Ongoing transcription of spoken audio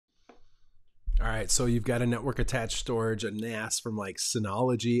All right, so you've got a network attached storage, a NAS from like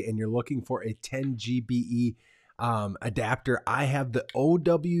Synology, and you're looking for a 10 GBE adapter. I have the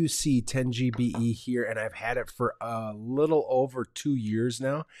OWC 10 GBE here, and I've had it for a little over 2 years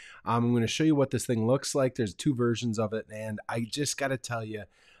now. I'm going to show you what this thing looks like. There's 2 versions of it, and I just got to tell you,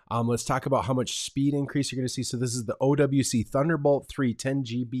 let's talk about how much speed increase you're going to see. So this is the OWC Thunderbolt 3 10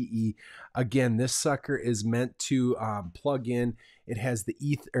 GBE. Again, this sucker is meant to plug in. It has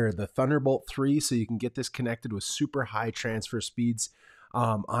the Thunderbolt 3, so you can get this connected with super high transfer speeds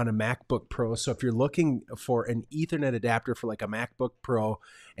on a MacBook Pro. So if you're looking for an Ethernet adapter for like a MacBook Pro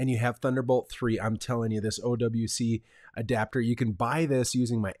and you have Thunderbolt 3, I'm telling you, this OWC adapter, you can buy this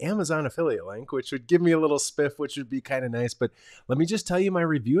using my Amazon affiliate link, which would give me a little spiff, which would be kind of nice. But let me just tell you my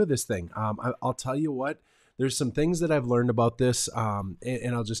review of this thing. I'll tell you what. There's some things that I've learned about this,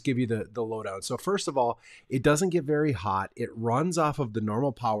 and I'll just give you the lowdown. So first of all, it doesn't get very hot. It runs off of the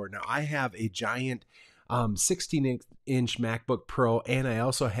normal power. Now, I have a giant 16-inch MacBook Pro, and I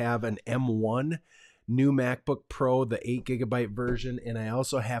also have an M1 new MacBook Pro, the 8GB version, and I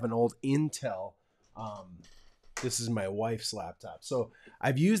also have an old Intel. This is my wife's laptop. So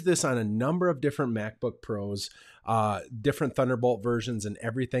I've used this on a number of different MacBook Pros, different Thunderbolt versions and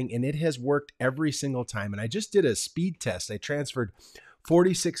everything, and it has worked every single time. And I just did a speed test. I transferred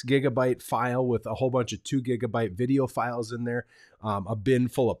 46GB file with a whole bunch of 2GB video files in there, a bin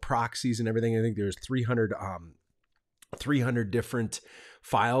full of proxies and everything. I think there's 300 different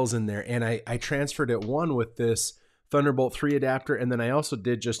files in there. And I transferred it one with this Thunderbolt 3 adapter, and then I also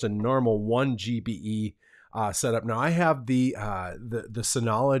did just a normal 1 GBE setup. Now I have the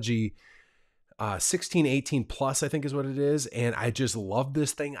Synology 1618 Plus, I think is what it is, and I just love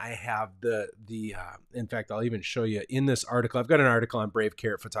this thing. I have in fact, I'll even show you in this article. I've got an article on Brave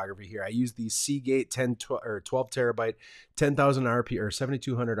Carrot Photography here. I use the Seagate 12 terabyte 10,000 RPM or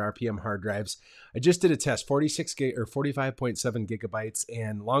 7,200 RPM hard drives. I just did a test, 46 gig or 45.7 gigabytes,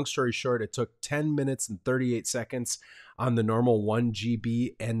 and long story short, it took 10 minutes and 38 seconds on the normal 1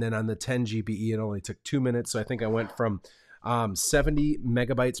 GB, and then on the 10 GBE, it only took 2 minutes. So I think I went from 70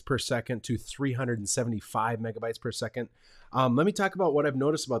 megabytes per second to 375 megabytes per second. Let me talk about what I've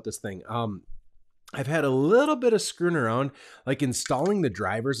noticed about this thing. I've had a little bit of screwing around, like installing the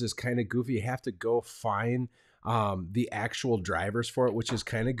drivers is kind of goofy. You have to go find the actual drivers for it, which is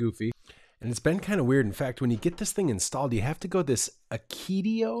kind of goofy. And it's been kind of weird. In fact, when you get this thing installed, you have to go this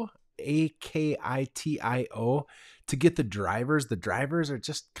Akitio, Akitio, to get the drivers. The drivers are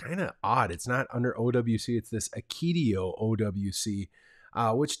just kind of odd. It's not under OWC. It's this Akitio OWC,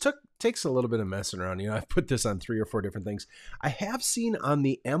 which takes a little bit of messing around. You know, I've put this on 3 or 4 different things. I have seen on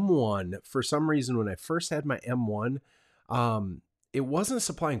the M1, for some reason, when I first had my M1, it wasn't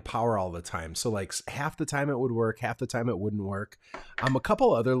supplying power all the time. So like half the time it would work, half the time it wouldn't work. A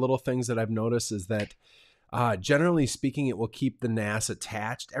couple other little things that I've noticed is that generally speaking, it will keep the NAS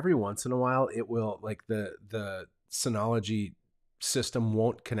attached. Every once in a while, it will, like the Synology system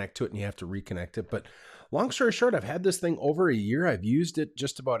won't connect to it and you have to reconnect it. But long story short, I've had this thing over a year. I've used it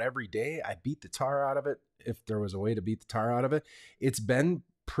just about every day. I beat the tar out of it, if there was a way to beat the tar out of it. It's been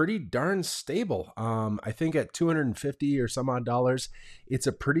pretty darn stable. I think at $250 or some odd dollars, it's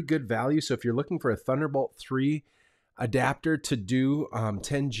a pretty good value. So if you're looking for a Thunderbolt 3 adapter to do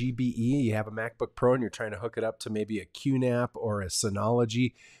 10 GBE, you have a MacBook Pro and you're trying to hook it up to maybe a QNAP or a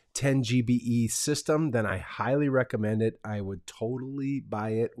Synology 10 GBE system, then I highly recommend it. I would totally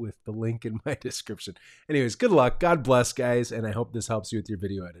buy it with the link in my description. Anyways, good luck. God bless, guys, and I hope this helps you with your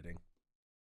video editing.